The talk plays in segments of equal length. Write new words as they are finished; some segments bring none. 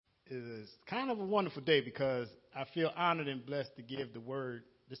is kind of a wonderful day because I feel honored and blessed to give the word.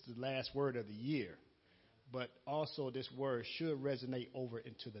 This is the last word of the year, but also this word should resonate over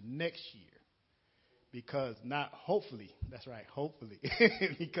into the next year because that's right, hopefully,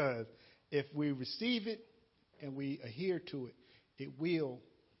 because if we receive it and we adhere to it, it will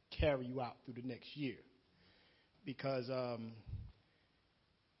carry you out through the next year because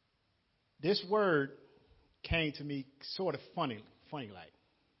this word came to me sort of funny like.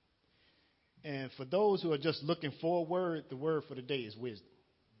 And for those who are just looking for a word, the word for the day is wisdom.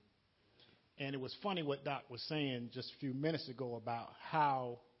 And it was funny what Doc was saying just a few minutes ago about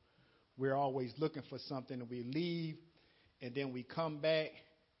how we're always looking for something and we leave and then we come back.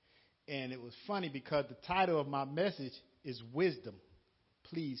 And it was funny because the title of my message is Wisdom,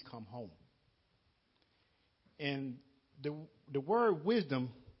 Please Come Home. And the word wisdom,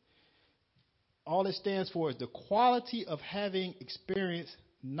 all it stands for is the quality of having experience,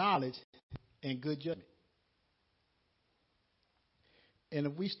 knowledge, and good judgment. And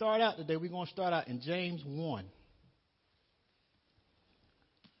if we start out today, we're going to start out in James 1.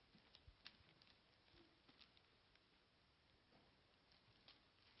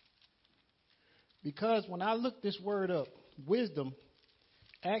 Because when I look this word up, wisdom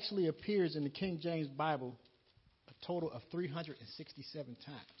actually appears in the King James Bible a total of 367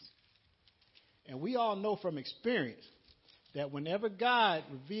 times. And we all know from experience that whenever God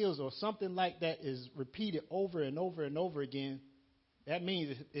reveals or something like that is repeated over and over and over again, that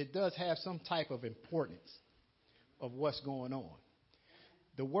means it does have some type of importance of what's going on.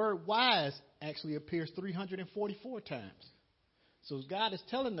 The word wise actually appears 344 times. So God is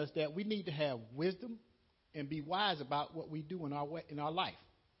telling us that we need to have wisdom and be wise about what we do in our life,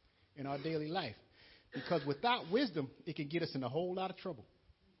 in our daily life. Because without wisdom, it can get us in a whole lot of trouble.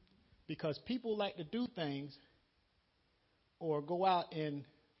 Because people like to do things or go out and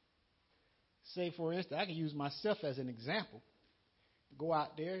say, for instance, I can use myself as an example. Go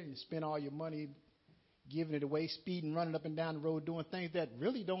out there and spend all your money giving it away, speeding, running up and down the road, doing things that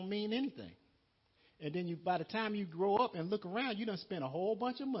really don't mean anything. And then by the time you grow up and look around, you done spent a whole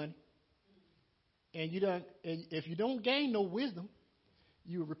bunch of money. And if you don't gain no wisdom,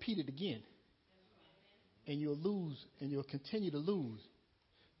 you'll repeat it again. And you'll lose, and you'll continue to lose.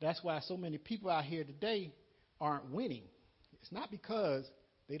 That's why so many people out here today aren't winning. It's not because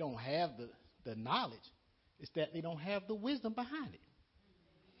they don't have the knowledge. It's that they don't have the wisdom behind it.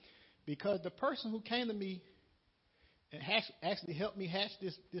 Because the person who came to me and actually helped me hatch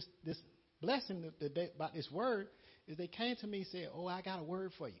this blessing today about this word is they came to me and said, "Oh, I got a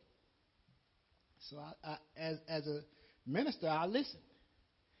word for you." So I as a minister, I listened.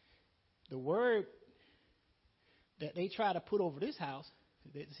 The word that they tried to put over this house,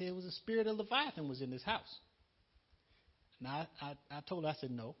 they said it was the spirit of Leviathan was in this house. Now, I told her, I said,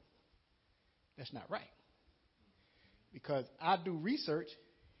 no, that's not right. Because I do research,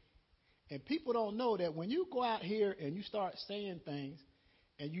 and people don't know that when you go out here and you start saying things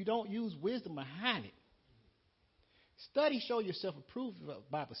and you don't use wisdom behind it, studies show yourself approved, what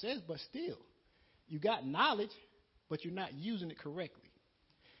the Bible says, but still, you got knowledge, but you're not using it correctly.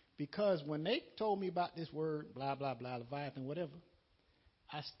 Because when they told me about this word, blah, blah, blah, Leviathan, whatever,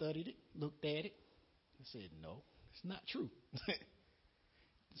 I studied it, looked at it, and said, no, it's not true.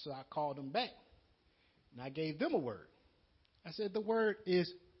 So I called them back, and I gave them a word. I said, the word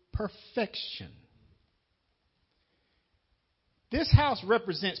is perfection. This house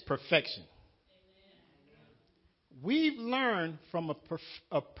represents perfection. We've learned from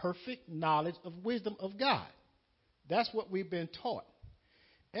a perfect knowledge of wisdom of God. That's what we've been taught.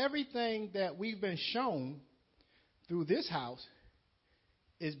 Everything that we've been shown through this house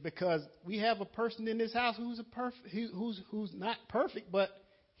is because we have a person in this house who's not perfect, but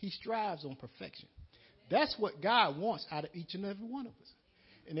he strives on perfection. That's what God wants out of each and every one of us.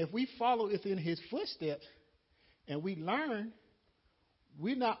 And if we follow within his footsteps and we learn,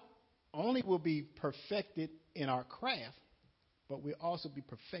 we not only will be perfected in our craft, but we'll also be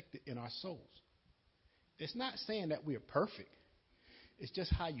perfected in our souls. It's not saying that we are perfect. It's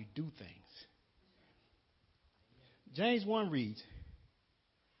just how you do things. James 1 reads,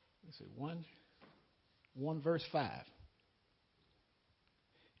 let's see, 1 verse 5.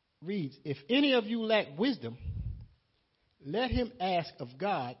 Reads, if any of you lack wisdom, let him ask of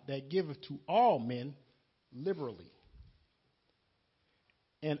God that giveth to all men liberally,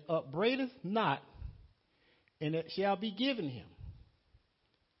 and upbraideth not, and it shall be given him.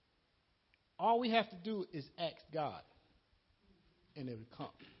 All we have to do is ask God, and it will come.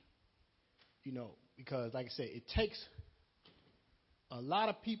 Because like I said, it takes a lot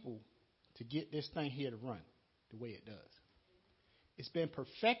of people to get this thing here to run the way it does. It's been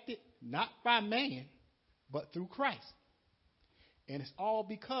perfected not by man, but through Christ. And it's all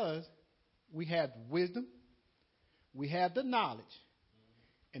because we have wisdom, we have the knowledge,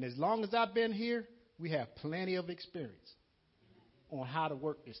 and as long as I've been here, we have plenty of experience on how to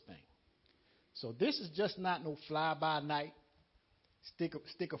work this thing. So this is just not no fly-by-night, stick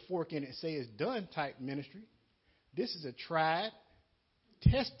a fork in it and say it's done type ministry. This is a tried,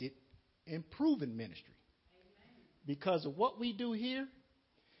 tested, and proven ministry. Because of what we do here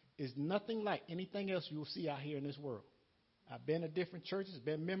is nothing like anything else you'll see out here in this world. I've been to different churches,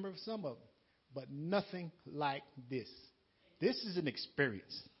 been a member of some of them, but nothing like this. This is an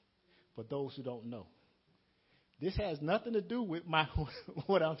experience for those who don't know. This has nothing to do with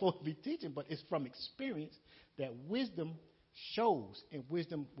what I'm supposed to be teaching, but it's from experience that wisdom shows and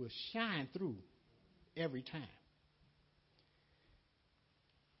wisdom will shine through every time.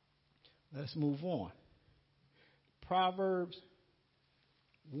 Let's move on. Proverbs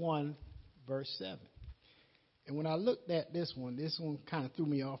 1, verse 7. And when I looked at this one kind of threw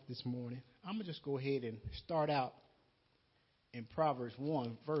me off this morning. I'm going to just go ahead and start out in Proverbs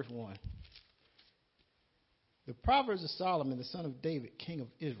 1, verse 1. The Proverbs of Solomon, the son of David, king of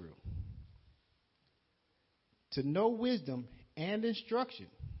Israel. To know wisdom and instruction,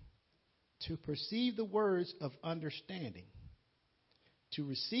 to perceive the words of understanding, to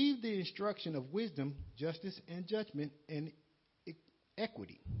receive the instruction of wisdom, justice, and judgment, and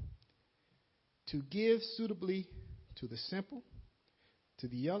equity, to give suitably to the simple, to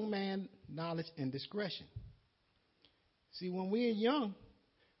the young man knowledge and discretion. See, when we're young,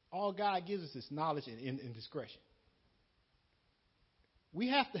 all God gives us is knowledge and discretion. We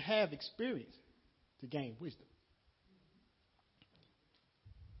have to have experience to gain wisdom.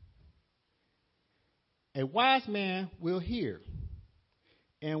 A wise man will hear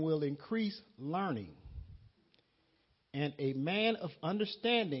and will increase learning, and a man of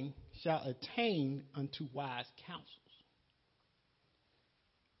understanding shall attain unto wise counsels.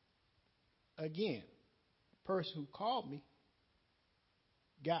 Again, the person who called me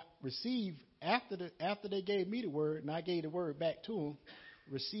received after they gave me the word, and I gave the word back to them,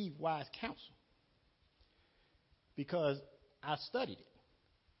 received wise counsel. Because I studied it,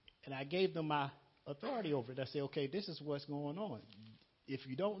 and I gave them my authority over it. I said, okay, this is what's going on. If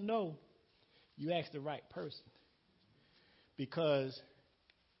you don't know, you ask the right person. Because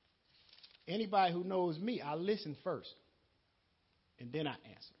anybody who knows me, I listen first, and then I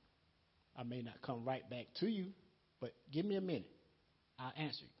answer. I may not come right back to you, but give me a minute. I'll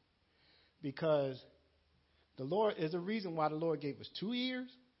answer you. Because the Lord is a reason why the Lord gave us 2 ears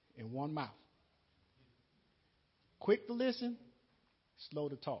and 1 mouth. Quick to listen, slow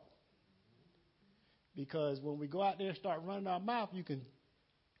to talk. Because when we go out there and start running our mouth,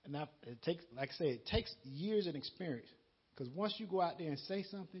 it takes years of experience. Because once you go out there and say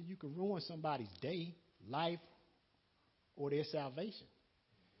something, you can ruin somebody's day, life, or their salvation.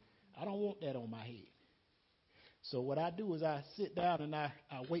 I don't want that on my head. So what I do is I sit down and I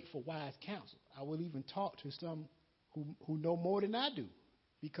wait for wise counsel. I will even talk to some who know more than I do.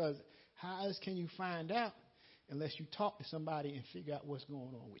 Because how else can you find out unless you talk to somebody and figure out what's going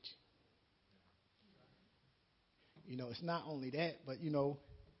on with you? You know, it's not only that, but,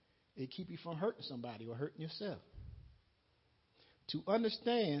 it keep you from hurting somebody or hurting yourself. To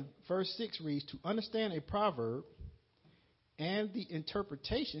understand, verse 6 reads, to understand a proverb and the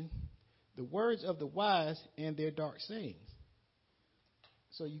interpretation, the words of the wise and their dark sayings.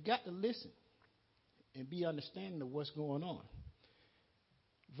 So you got to listen and be understanding of what's going on.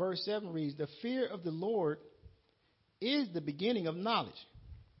 Verse 7 reads, the fear of the Lord is the beginning of knowledge,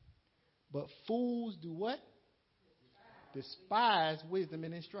 but fools do what? Despise wisdom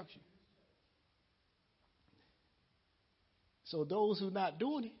and instruction. So those who not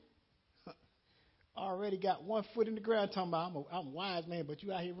doing it already got 1 foot in the ground talking about, I'm a wise man, but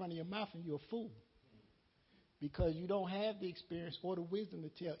you out here running your mouth and you're a fool. Because you don't have the experience or the wisdom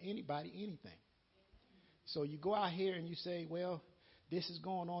to tell anybody anything. So you go out here and you say, well, this is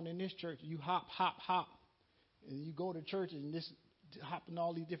going on in this church. You hop. And you go to church and this hop in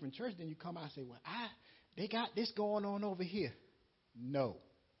all these different churches. Then you come out and say, well, they got this going on over here. No.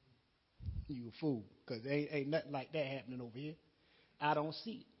 You a fool. Because there ain't nothing like that happening over here. I don't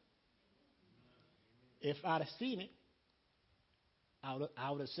see it. If I'd have seen it, I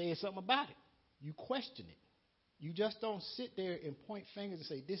would have said something about it. You question it. You just don't sit there and point fingers and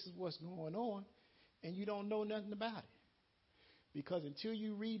say, this is what's going on, and you don't know nothing about it. Because until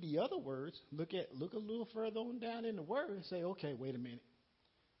you read the other words, look a little further on down in the word and say, okay, wait a minute.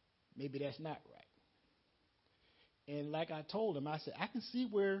 Maybe that's not right. And like I told him, I said, I can see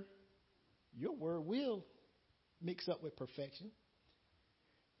where your word will mix up with perfection.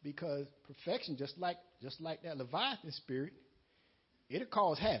 Because perfection, just like that Leviathan spirit, it'll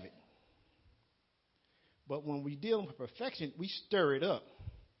cause havoc. But when we deal with perfection, we stir it up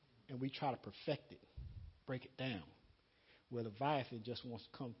and we try to perfect it, break it down. Where Leviathan just wants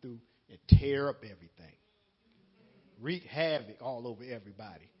to come through and tear up everything, wreak havoc all over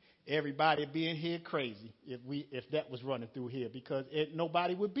everybody. Everybody being here crazy if that was running through here, because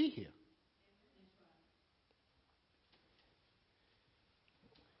nobody would be here.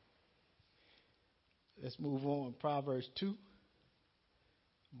 Let's move on. Proverbs 2. I'm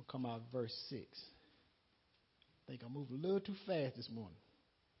going to come out of verse 6. I think I'm moving a little too fast this morning.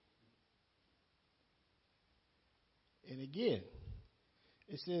 And again,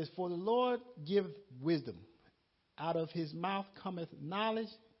 it says, for the Lord giveth wisdom. Out of his mouth cometh knowledge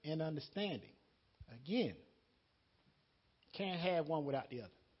and understanding. Again, can't have one without the other.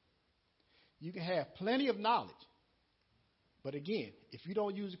 You can have plenty of knowledge, but again, if you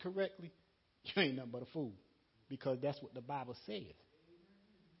don't use it correctly, you ain't nothing but a fool, because that's what the Bible says.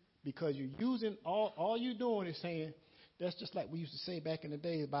 Because you're using, all you're doing is saying, that's just like we used to say back in the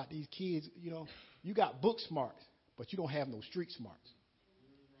day about these kids, you got book smarts, but you don't have no street smarts.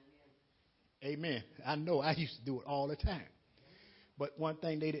 Amen. I know I used to do it all the time. But one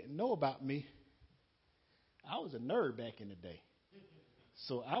thing they didn't know about me, I was a nerd back in the day.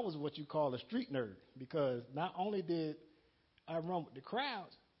 So I was what you call a street nerd, because not only did I run with the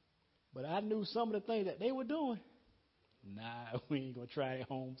crowds, but I knew some of the things that they were doing. Nah, we ain't going to try it at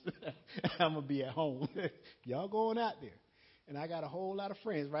home. I'm going to be at home. Y'all going out there. And I got a whole lot of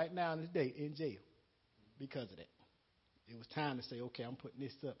friends right now in this day in jail because of that. It was time to say, okay, I'm putting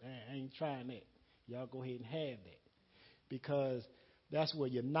this up. I ain't trying that. Y'all go ahead and have that. Because that's where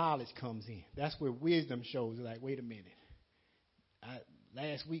your knowledge comes in. That's where wisdom shows. Like, wait a minute.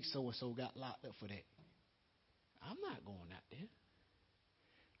 Last week so-and-so got locked up for that. I'm not going out there.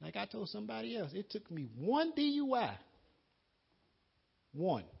 Like I told somebody else, it took me one DUI,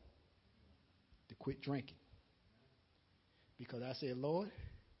 to quit drinking. Because I said, Lord,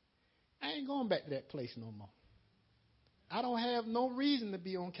 I ain't going back to that place no more. I don't have no reason to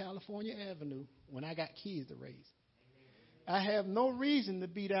be on California Avenue when I got kids to raise. I have no reason to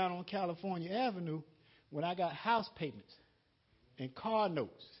be down on California Avenue when I got house payments and car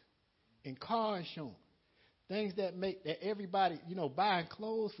notes and car insurance. Things that make that everybody, buying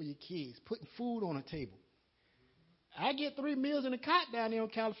clothes for your kids, putting food on the table. I get 3 meals in a cot down there on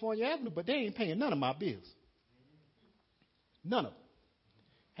California Avenue, but they ain't paying none of my bills. None of them.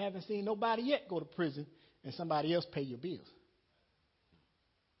 Haven't seen nobody yet go to prison and somebody else pay your bills.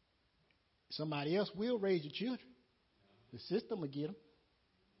 Somebody else will raise your children. The system will get them.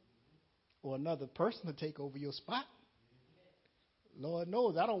 Or another person to take over your spot. Lord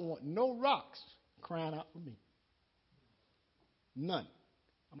knows I don't want no rocks crying out for me. None.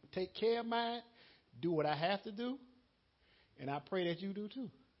 I'm going to take care of mine, do what I have to do, and I pray that you do too.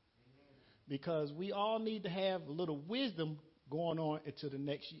 Because we all need to have a little wisdom going on into the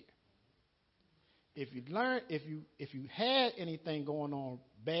next year. If you had anything going on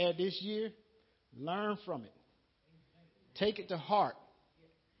bad this year, learn from it. Take it to heart.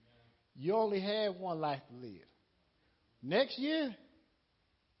 You only have one life to live. Next year,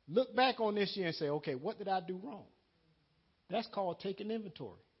 look back on this year and say, okay, what did I do wrong? That's called taking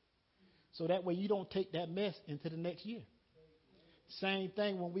inventory. So that way you don't take that mess into the next year. Same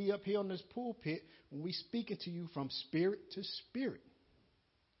thing when we up here on this pulpit, when we speaking to you from spirit to spirit.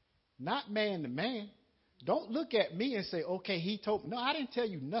 Not man to man. Don't look at me and say, okay, he told me. No, I didn't tell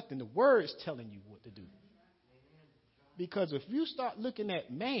you nothing. The word's telling you what to do. Because if you start looking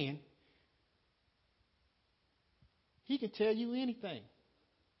at man, he can tell you anything.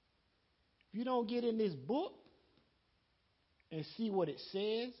 If you don't get in this book and see what it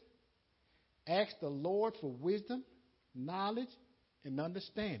says, ask the Lord for wisdom, knowledge, and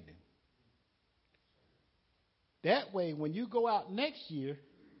understanding. That way, when you go out next year,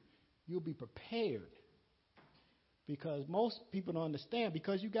 you'll be prepared. Because most people don't understand.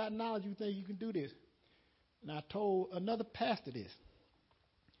 Because you got knowledge, you think you can do this. And I told another pastor this.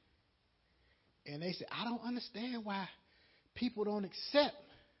 And they said, I don't understand why people don't accept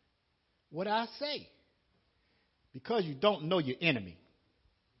what I say. Because you don't know your enemy.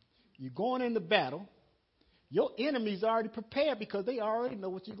 You're going into battle. Your enemy's already prepared because they already know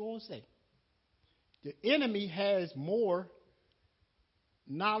what you're going to say. The enemy has more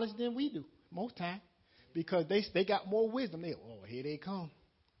knowledge than we do most times because they got more wisdom. Here they come.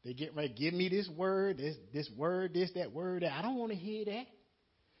 They get ready, give me this word, this word, that word, that. I don't want to hear that.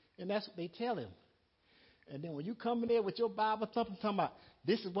 And that's what they tell him. And then when you come in there with your Bible talking about,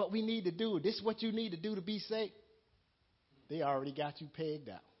 this is what we need to do, this is what you need to do to be safe, they already got you pegged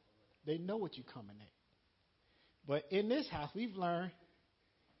out. They know what you're coming at. But in this house, we've learned,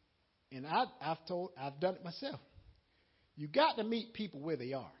 and I've done it myself. You got to meet people where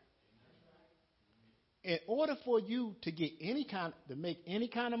they are. In order for you to make any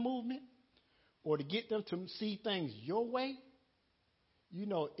kind of movement, or to get them to see things your way,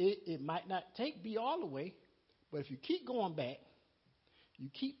 it might not be all the way, but if you keep going back, you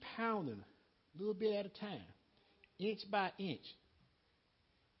keep pounding a little bit at a time, inch by inch,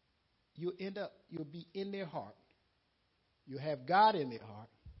 you'll be in their heart. You'll have God in their heart,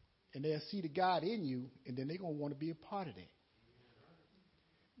 and they'll see the God in you, and then they're going to want to be a part of that.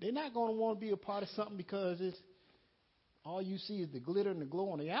 They're not going to want to be a part of something because all you see is the glitter and the glow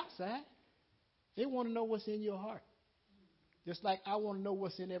on the outside. They want to know what's in your heart. Just like I want to know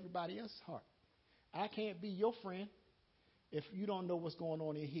what's in everybody else's heart. I can't be your friend if you don't know what's going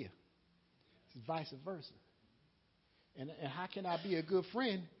on in here. It's vice versa. And how can I be a good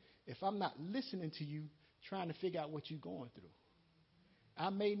friend if I'm not listening to you, trying to figure out what you're going through? I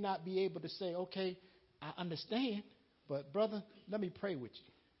may not be able to say, okay, I understand, but brother, let me pray with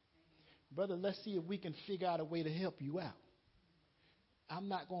you. Brother, let's see if we can figure out a way to help you out. I'm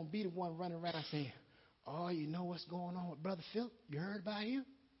not going to be the one running around saying, oh, you know what's going on with Brother Philip? You heard about him?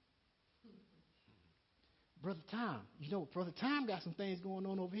 Brother Tom, Brother Tom got some things going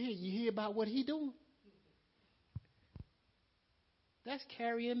on over here. You hear about what he doing? That's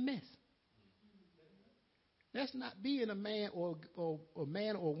carrying mess. That's not being a man or a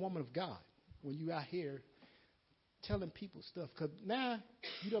man or a woman of God when you out here telling people stuff. Because now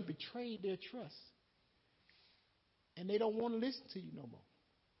you done betrayed their trust. And they don't want to listen to you no more.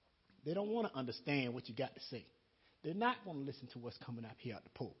 They don't want to understand what you got to say. They're not going to listen to what's coming up here out the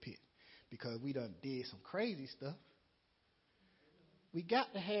pulpit because we done did some crazy stuff. We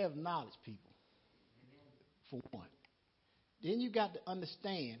got to have knowledge, people, for one. Then you got to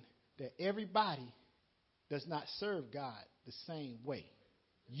understand that everybody does not serve God the same way.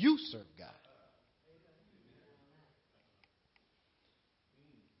 You serve God.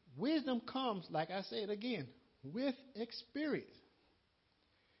 Wisdom comes, like I said again, with experience.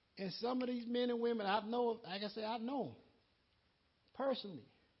 And some of these men and women, I know them personally.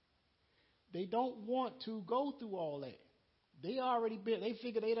 They don't want to go through all that. They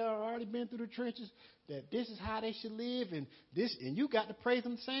figure they already been through the trenches, that this is how they should live, and you got to praise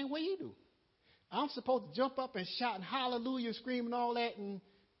them the same way you do. I'm supposed to jump up and shout and hallelujah, scream and all that, and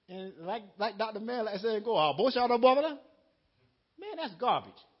like Dr. Mel said, go, oh, boy, shout out, man, that's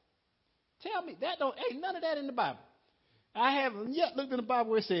garbage. Tell me, ain't none of that in the Bible. I haven't yet looked in the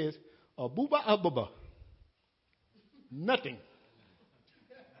Bible where it says, booba. Nothing.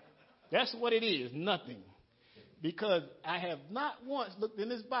 That's what it is, nothing. Because I have not once looked in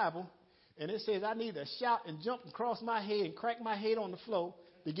this Bible and it says I need to shout and jump and cross my head and crack my head on the floor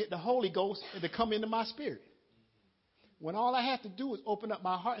to get the Holy Ghost and to come into my spirit. When all I have to do is open up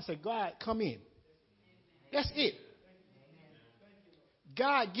my heart and say, God, come in. That's it.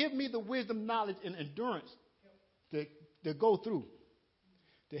 God, give me the wisdom, knowledge, and endurance to go through,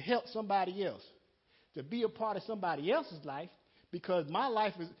 to help somebody else, to be a part of somebody else's life, because my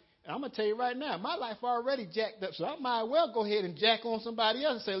life is, I'm going to tell you right now, my life already jacked up, so I might well go ahead and jack on somebody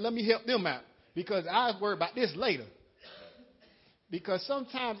else and say, let me help them out, because I'll worry about this later. Because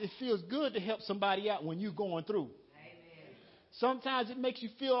sometimes it feels good to help somebody out when you're going through. Amen. Sometimes it makes you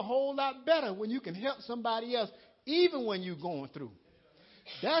feel a whole lot better when you can help somebody else, even when you're going through.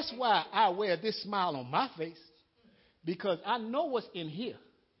 That's why I wear this smile on my face, because I know what's in here.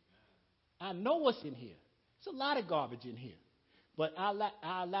 I know what's in here. It's a lot of garbage in here. But I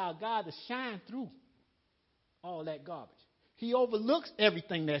allow God to shine through all that garbage. He overlooks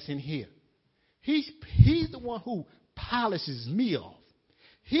everything that's in here. He's the one who polishes me off.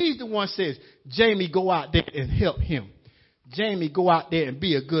 He's the one who says, Jamie, go out there and help him. Jamie, go out there and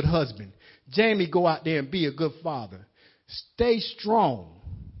be a good husband. Jamie, go out there and be a good father. Stay strong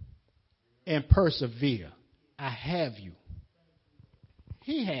and persevere. I have you.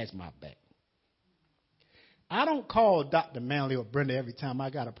 He has my back. I don't call Dr. Manley or Brenda every time I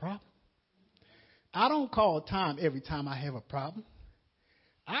got a problem. I don't call Tom every time I have a problem.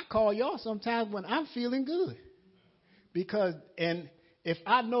 I call y'all sometimes when I'm feeling good. And if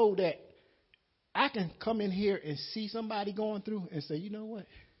I know that I can come in here and see somebody going through and say, you know what,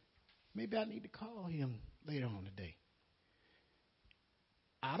 maybe I need to call him later on today.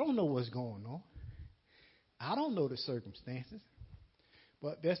 I don't know what's going on. I don't know the circumstances.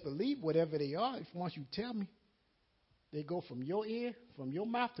 But best believe whatever they are, if once you tell me, they go from your ear, from your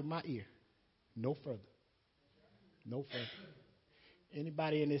mouth to my ear. No further. No further.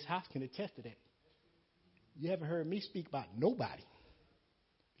 Anybody in this house can attest to that. You haven't heard me speak about nobody,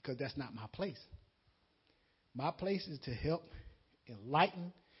 because that's not my place. My place is to help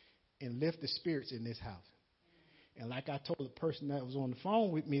enlighten and lift the spirits in this house. And like I told the person that was on the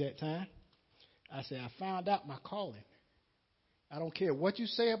phone with me that time, I said, I found out my calling. I don't care what you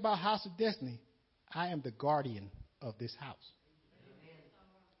say about House of Destiny. I am the guardian of this house. Amen.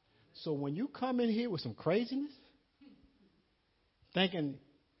 So when you come in here with some craziness, thinking,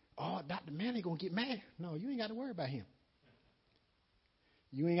 oh, Dr. Manley going to get mad. No, you ain't got to worry about him.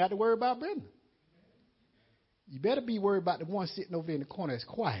 You ain't got to worry about Brenda. You better be worried about the one sitting over in the corner that's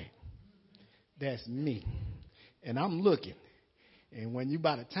quiet. That's me. And I'm looking. And when you,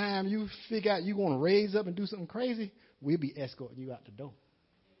 by the time you figure out you're going to raise up and do something crazy, we'll be escorting you out the door.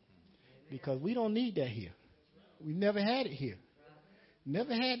 Because we don't need that here. We never had it here.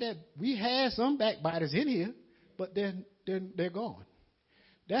 Never had that. We had some backbiters in here, but they're gone.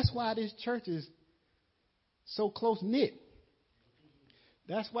 That's why this church is so close-knit.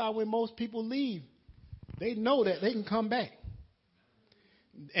 That's why when most people leave, they know that they can come back.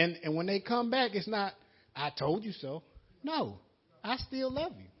 And when they come back, it's not, I told you so. No, I still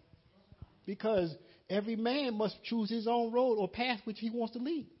love you. Because every man must choose his own road or path which he wants to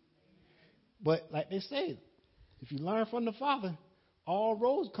lead. But like they say, if you learn from the Father, all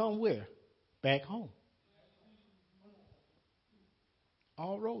roads come where? Back home.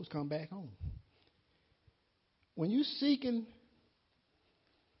 All roads come back home. When you're seeking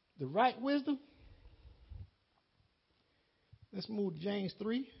the right wisdom, let's move to James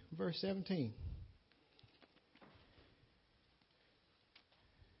 3, verse 17.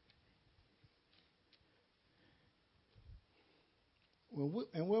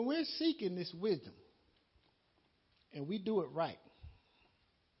 When we're seeking this wisdom, and we do it right,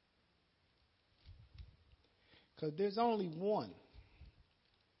 because there's only one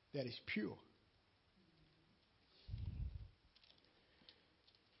that is pure.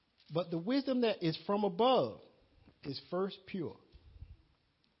 But the wisdom that is from above is first pure.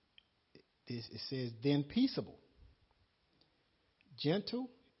 It says, then peaceable, gentle,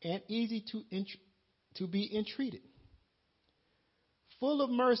 and easy to be entreated, full of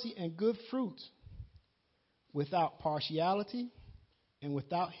mercy and good fruits, without partiality and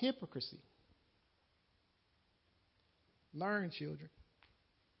without hypocrisy. Learn, children.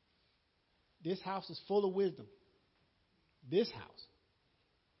 This house is full of wisdom. This house.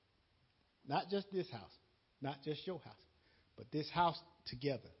 Not just this house. Not just your house. But this house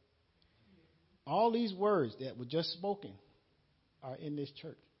together. All these words that were just spoken are in this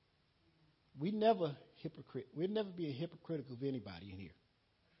church. We'd never be hypocritical of anybody in here.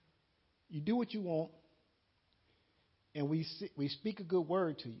 You do what you want, and we speak a good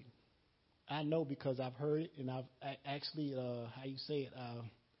word to you. I know because I've heard it, and I've actually,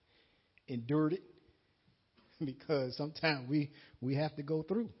 endured it, because sometimes we have to go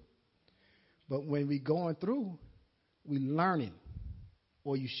through. But when we're going through, we're learning,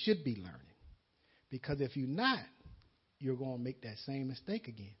 or you should be learning. Because if you're not, you're going to make that same mistake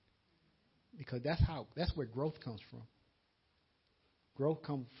again. Because that's where growth comes from. Growth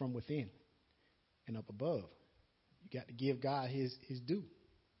comes from within and up above. You got to give God his due.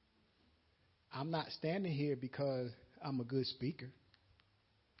 I'm not standing here because I'm a good speaker.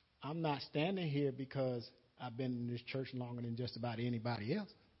 I'm not standing here because I've been in this church longer than just about anybody else.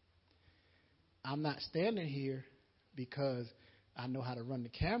 I'm not standing here because I know how to run the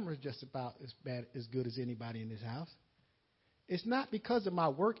cameras just about as good as anybody in this house. It's not because of my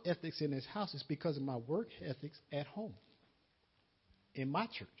work ethics in this house. It's because of my work ethics at home, in my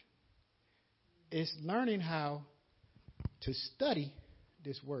church. It's learning how to study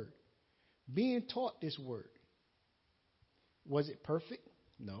this word, being taught this word. Was it perfect?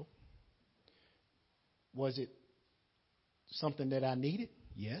 No. Was it something that I needed?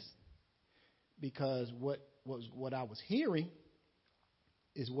 Yes. Because what I was hearing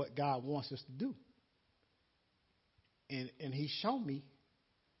is what God wants us to do. And he's shown me,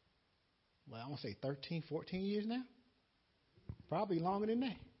 well, I want to say 13, 14 years now. Probably longer than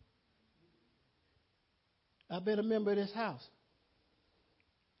that. I've been a member of this house.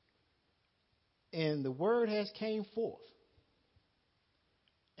 And the word has came forth.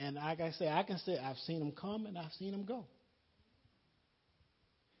 And like I say, I can say I've seen them come and I've seen them go.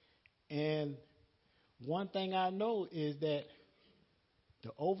 And one thing I know is that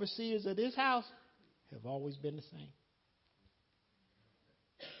the overseers of this house have always been the same.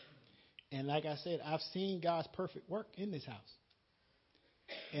 And like I said, I've seen God's perfect work in this house.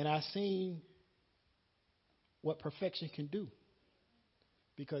 And I've seen what perfection can do.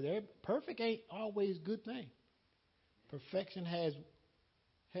 Because perfect ain't always a good thing. Perfection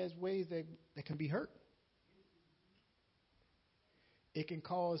has ways that can be hurt. It can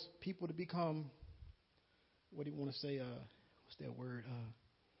cause people to become, what do you want to say? What's that word?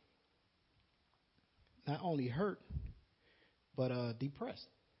 Not only hurt, but depressed.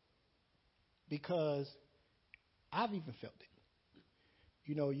 Because I've even felt it.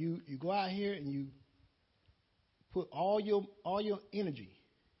 You know, you go out here and you put all your energy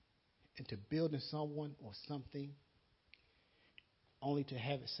into building someone or something, only to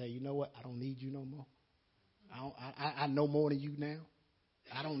have it say, you know what, I don't need you no more. I know more than you now.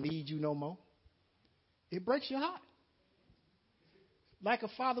 I don't need you no more. It breaks your heart. Like a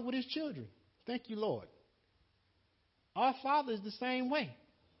father with his children. Thank you, Lord. Our Father is the same way.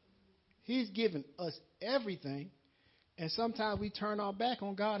 He's given us everything. And sometimes we turn our back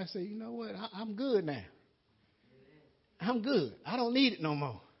on God and say, you know what, I'm good now. I'm good. I don't need it no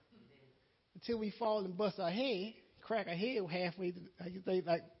more. Until we fall and bust our head, crack our head halfway,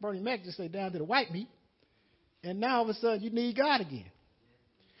 like Bernie Mac just say, down to the white meat. And now all of a sudden you need God again.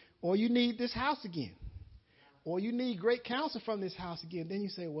 Or you need this house again. Or you need great counsel from this house again. Then you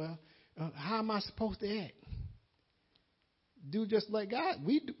say, well, how am I supposed to act? Do just like God.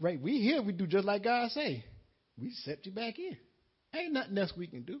 We do just like God say. We accept you back in. Ain't nothing else we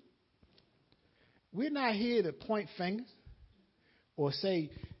can do. We're not here to point fingers or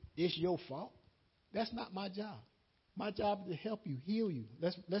say it's your fault. That's not my job. My job is to help you, heal you.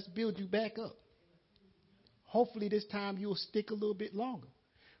 Let's build you back up. Hopefully this time you'll stick a little bit longer.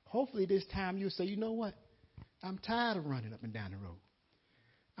 Hopefully this time you'll say, you know what? I'm tired of running up and down the road.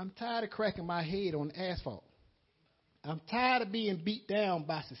 I'm tired of cracking my head on asphalt. I'm tired of being beat down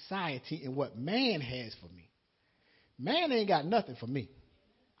by society and what man has for me. Man ain't got nothing for me.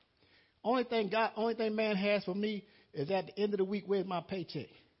 Only thing man has for me is at the end of the week, where's my paycheck?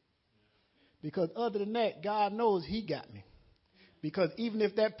 Because other than that, God knows he got me. Because even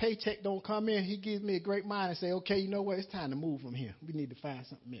if that paycheck don't come in, he gives me a great mind and say, okay, you know what? It's time to move from here. We need to find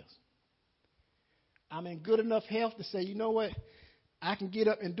something else. I'm in good enough health to say, you know what? I can get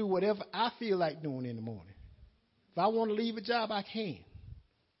up and do whatever I feel like doing in the morning. If I want to leave a job, I can.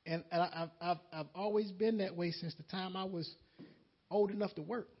 And I've always been that way since the time I was old enough to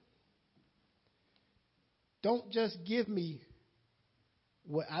work. Don't just give me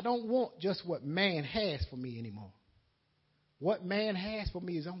I don't want just what man has for me anymore. What man has for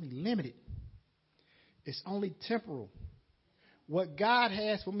me is only limited. It's only temporal. What God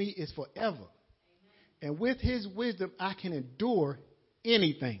has for me is forever. And with his wisdom, I can endure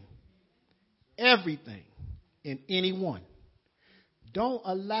anything, everything, and anyone. Don't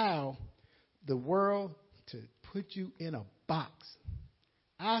allow the world to put you in a box.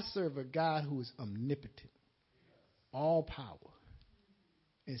 I serve a God who is omnipotent, all power,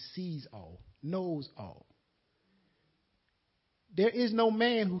 and sees all, knows all. There is no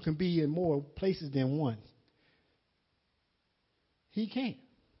man who can be in more places than one. He can't.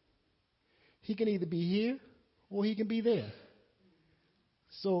 He can either be here or he can be there.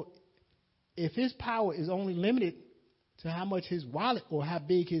 So if his power is only limited to how much his wallet or how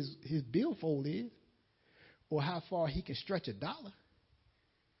big his billfold is or how far he can stretch a dollar,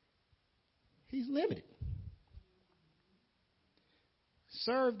 he's limited.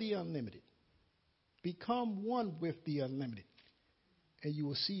 Serve the unlimited. Become one with the unlimited. And you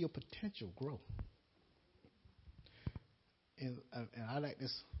will see your potential grow. And I like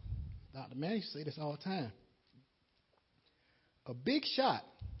this. Dr. Mann used to say this all the time. A big shot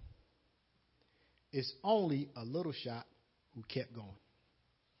is only a little shot who kept going.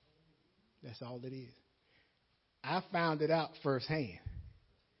 That's all it is. I found it out firsthand.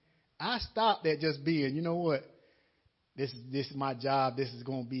 I stopped at just being, you know what, this is my job, this is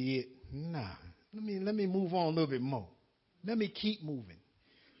going to be it. Nah, let me move on a little bit more. Let me keep moving.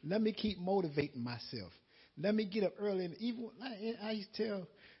 Let me keep motivating myself. Let me get up early. And even I used to tell,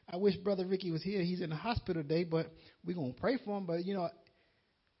 I wish Brother Ricky was here. He's in the hospital today, but we're going to pray for him. But, you know,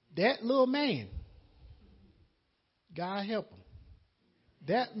 that little man, God help him.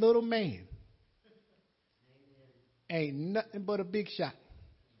 That little man ain't nothing but a big shot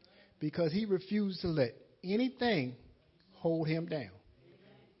because he refused to let anything hold him down.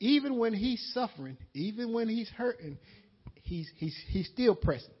 Even when he's suffering, even when he's hurting, he's still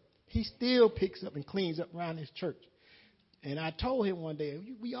pressing. He still picks up and cleans up around his church. And I told him one day,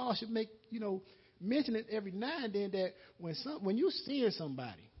 we all should make, mention it every now and then that when you're seeing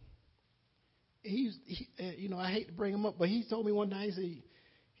somebody, I hate to bring him up, but he told me one night, he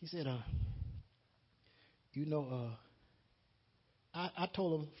said, I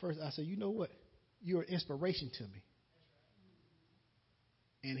told him first, I said, you know what? You're an inspiration to me.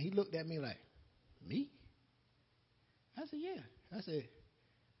 And he looked at me like, me? I said, yeah. I said,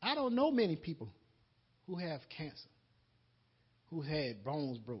 I don't know many people who have cancer, who's had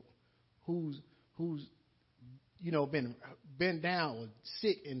bones broke, who's been down or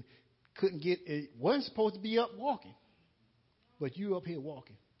sick and couldn't get it, wasn't supposed to be up walking, but you up here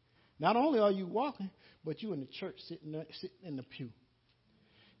walking. Not only are you walking, but you in the church sitting in the pew.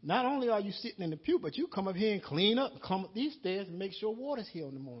 Not only are you sitting in the pew, but you come up here and clean up, come up these stairs and make sure water's here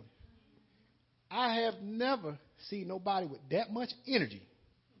in the morning. I have never seen nobody with that much energy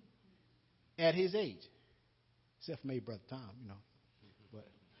at his age, except for maybe Brother Tom,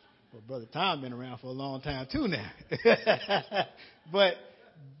 But Brother Tom been around for a long time too now. But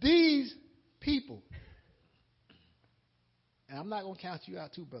these people, and I'm not going to count you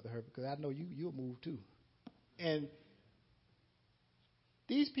out too, Brother Herbert, because I know you'll move too. And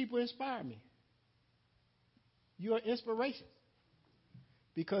these people inspire me. You're an inspiration.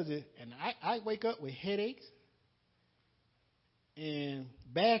 Because I wake up with headaches and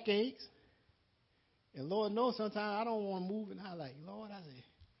backaches. And Lord knows sometimes I don't want to move. And I like, Lord, I say,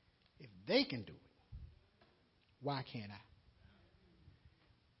 if they can do it, why can't I?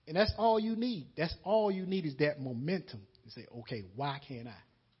 And that's all you need. That's all you need is that momentum to say, okay, why can't I?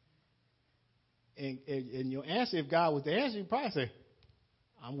 And your answer, if God was the answer, you'd probably say,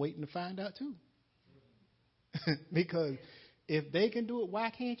 I'm waiting to find out too. Because if they can do it, why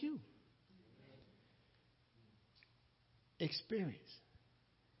can't you? Experience,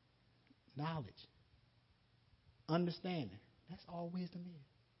 knowledge, understanding. That's all wisdom is.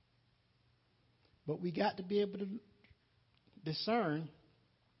 But we got to be able to discern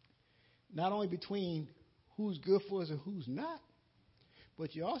not only between who's good for us and who's not,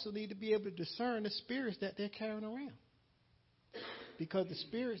 but you also need to be able to discern the spirits that they're carrying around. Because the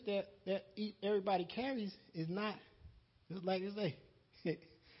spirits that everybody carries is not, just like they say,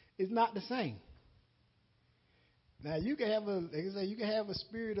 it's not the same. Now you can have a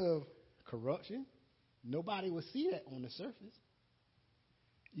spirit of corruption. Nobody will see that on the surface.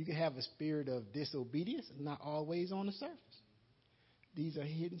 You can have a spirit of disobedience, not always on the surface. These are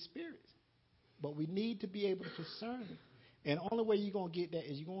hidden spirits. But we need to be able to discern them. And the only way you're going to get that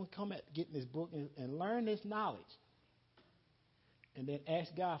is you're going to come at getting this book and learn this knowledge. And then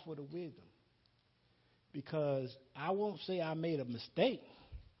ask God for the wisdom. Because I won't say I made a mistake.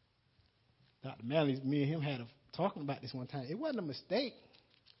 Dr. Manley, me and him had talking about this one time. It wasn't a mistake,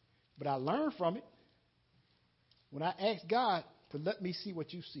 but I learned from it. When I asked God to let me see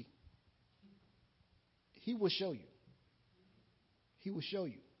what you see, He will show you. He will show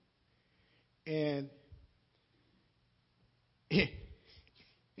you. And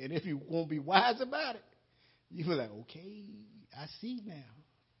if you won't be wise about it, you be like, okay, I see now.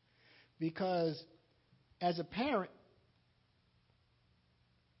 Because as a parent,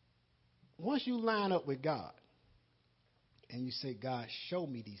 once you line up with God and you say, God, show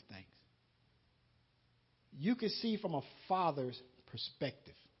me these things, you can see from a father's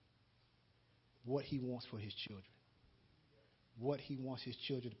perspective what he wants for his children, what he wants his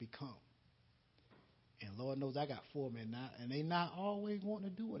children to become. And Lord knows I got 4 men now, and they not always wanting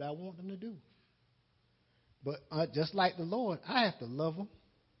to do what I want them to do. But just like the Lord, I have to love them.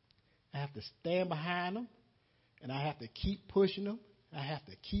 I have to stand behind them, and I have to keep pushing them. I have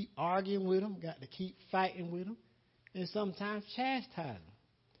to keep arguing with them, got to keep fighting with them, and sometimes chastise them.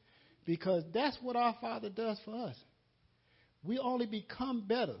 Because that's what our Father does for us. We only become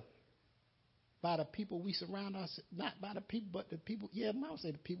better by the people we surround ourselves, not by the people, but the people, Mom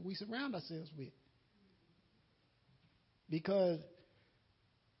said the people we surround ourselves with. Because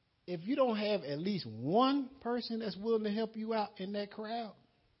if you don't have at least one person that's willing to help you out in that crowd,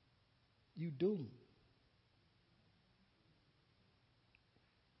 you doomed.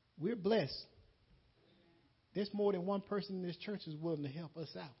 We're blessed. There's more than one person in this church is willing to help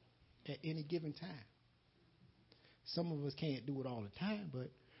us out at any given time. Some of us can't do it all the time, but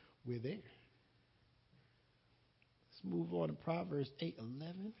we're there. Let's move on to Proverbs 8:11. I'm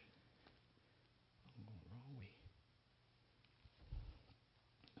going the wrong way.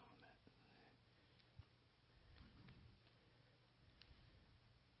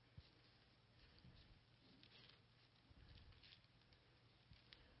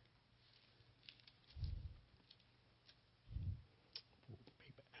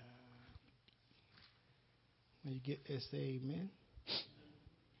 When you get this, say amen.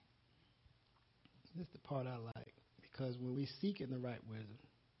 This is the part I like, because when we seek in the right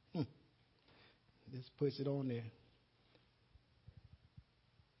wisdom, this puts it on there.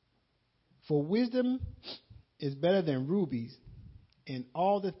 For wisdom is better than rubies, and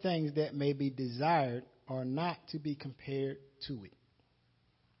all the things that may be desired are not to be compared to it.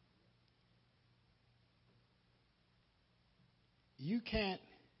 You can't,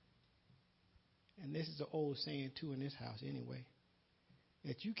 and this is an old saying too in this house anyway,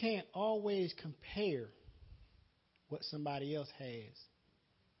 that you can't always compare what somebody else has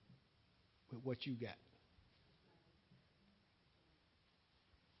with what you got.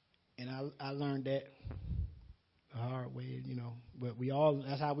 And I learned that the hard way, but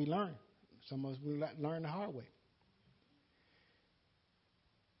that's how we learn. Some of us, we learn the hard way.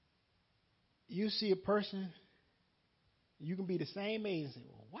 You see a person, you can be the same age and say,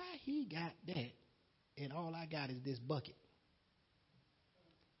 well, why he got that and all I got is this bucket?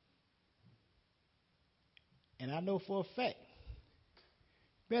 And I know for a fact,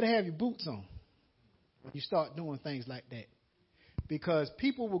 you better have your boots on when you start doing things like that. Because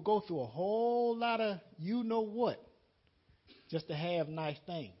people will go through a whole lot of what just to have nice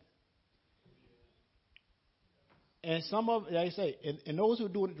things. And some of, like I say, and those who are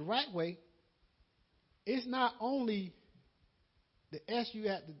doing it the right way, it's not only the S you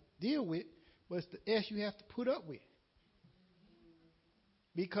have to deal with, but it's the S you have to put up with.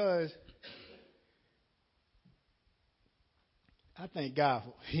 Because I thank God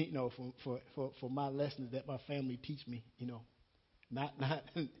for my lessons that my family teach me, not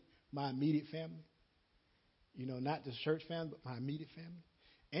my immediate family, not the church family, but my immediate family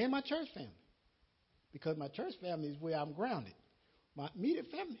and my church family. Because my church family is where I'm grounded. My immediate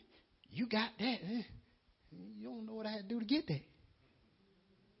family, you got that. You don't know what I had to do to get that.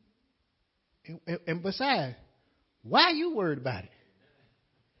 And besides, why are you worried about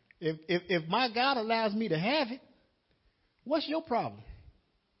it? If my God allows me to have it, what's your problem?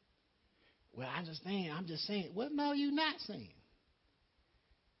 Well, I'm just saying. Well, no, you're not saying.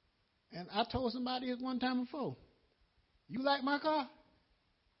 And I told somebody this one time before, you like my car?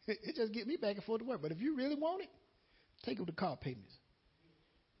 It just get me back and forth to work. But if you really want it, take it to car payments.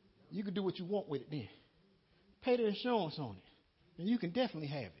 You can do what you want with it then. Pay the insurance on it. And you can definitely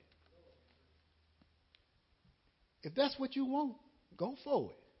have it. If that's what you want, go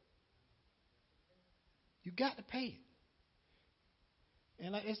for it. You got to pay it.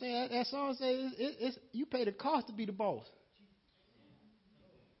 And like they say, that song says, it's you pay the cost to be the boss.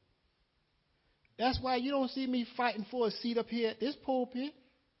 That's why you don't see me fighting for a seat up here at this pulpit.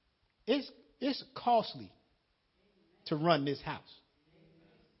 It's costly to run this house.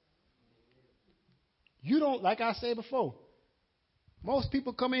 You don't, like I said before, most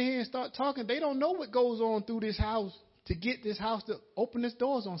people come in here and start talking. They don't know what goes on through this house to get this house to open its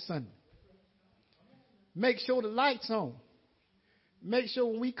doors on Sunday. Make sure the lights on. Make sure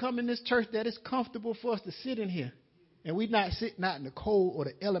when we come in this church that it's comfortable for us to sit in here. And we're not sitting out in the cold or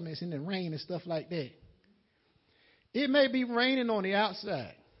the elements in the rain and stuff like that. It may be raining on the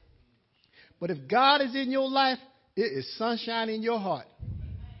outside. But if God is in your life, it is sunshine in your heart.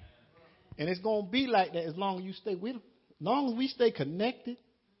 And it's going to be like that as long as you stay with Him. As long as we stay connected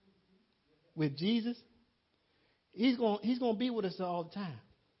with Jesus, He's going to be with us all the time.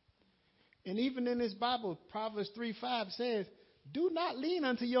 And even in this Bible, Proverbs 3:5 says, do not lean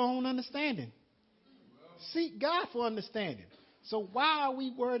unto your own understanding. Seek God for understanding. So why are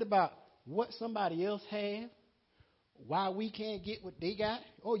we worried about what somebody else has? Why we can't get what they got?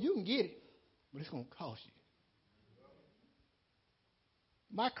 Oh, you can get it, but it's going to cost you.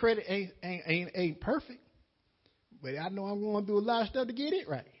 My credit ain't perfect, but I know I'm going to do a lot of stuff to get it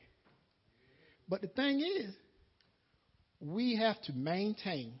right. But the thing is, we have to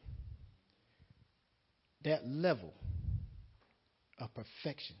maintain that level of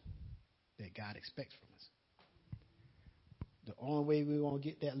perfection that God expects from us. The only way we want to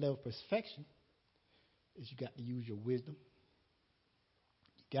get that level of perfection is you got to use your wisdom.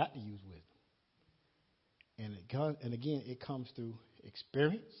 You got to use wisdom. And again, it comes through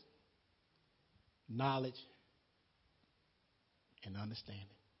experience, knowledge, and understanding.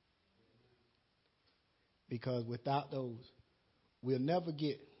 Because without those, we'll never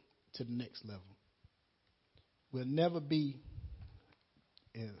get to the next level. We'll never be,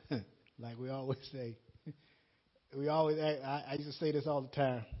 like we always say, I used to say this all the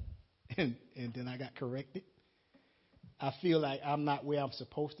time, and then I got corrected. I feel like I'm not where I'm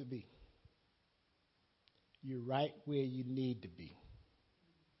supposed to be. You're right where you need to be.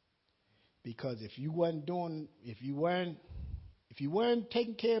 Because if you weren't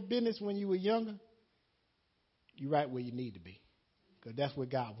taking care of business when you were younger, you're right where you need to be. Because that's where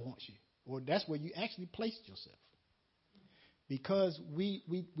God wants you. Or that's where you actually placed yourself. Because we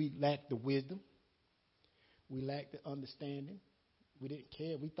lacked the wisdom. We lacked the understanding. We didn't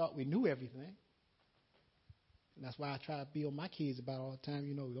care. We thought we knew everything. And that's why I try to be on my kids about all the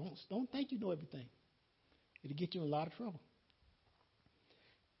time. Don't think you know everything. It'll get you in a lot of trouble.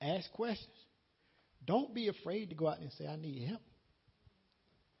 Ask questions. Don't be afraid to go out and say, I need help.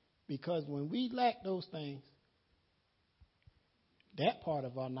 Because when we lack those things, that part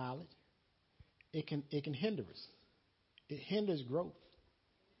of our knowledge, it can hinder us. It hinders growth.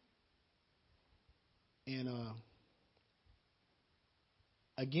 And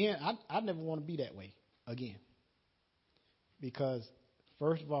again, I never want to be that way again. Because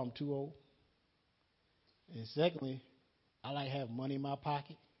first of all, I'm too old. And secondly, I like to have money in my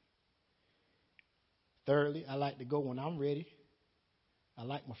pocket. Thirdly, I like to go when I'm ready. I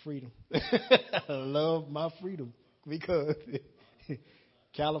like my freedom. I love my freedom because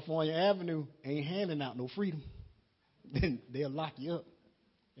California Avenue ain't handing out no freedom. Then they'll lock you up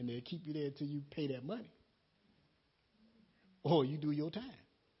and they'll keep you there until you pay that money or you do your time.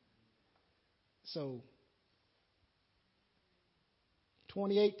 So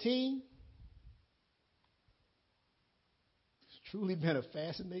 2018, it's truly been a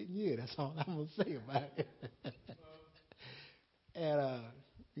fascinating year. That's all I'm going to say about it.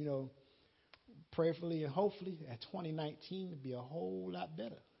 And, prayerfully and hopefully at 2019 to be a whole lot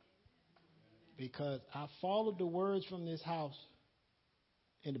better. Because I followed the words from this house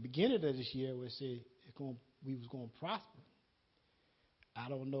in the beginning of this year where it said we was going to prosper. I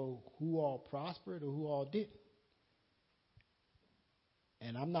don't know who all prospered or who all didn't.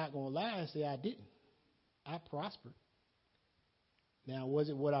 And I'm not going to lie and say I didn't. I prospered. Now, was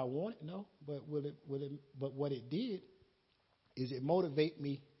it what I wanted? No. But but what it did is it motivate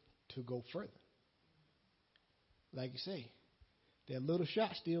me to go further. Like you say, that little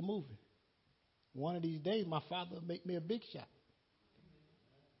shot still moving. One of these days, my Father will make me a big shot.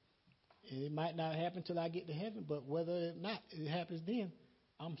 And it might not happen till I get to heaven, but whether or not it happens then,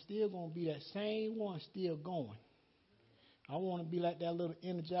 I'm still going to be that same one still going. I want to be like that little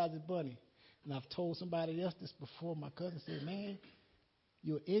Energizer bunny. And I've told somebody else this before. My cousin said, man,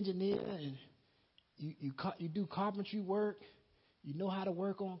 you're an engineer and you do carpentry work. You know how to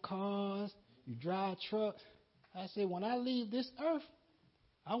work on cars. You drive trucks. I said, when I leave this earth,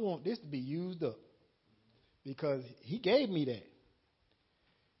 I want this to be used up. Because he gave me that.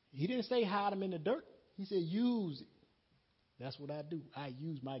 He didn't say hide them in the dirt. He said use it. That's what I do. I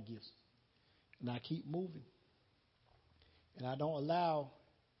use my gifts. And I keep moving. And I don't allow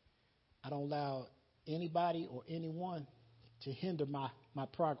anybody or anyone to hinder my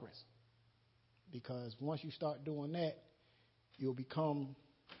progress. Because once you start doing that, you'll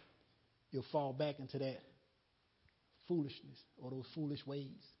fall back into that foolishness or those foolish ways.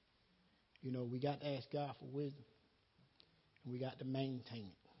 We got to ask God for wisdom. And we got to maintain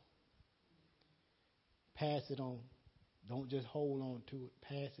it. Pass it on. Don't just hold on to it.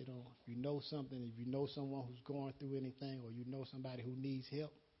 Pass it on. If you know something, if you know someone who's going through anything, or you know somebody who needs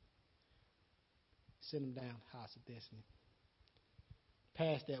help, send them down the House of Destiny.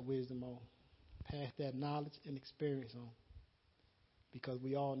 Pass that wisdom on. Pass that knowledge and experience on. Because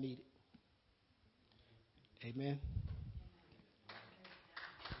we all need it. Amen.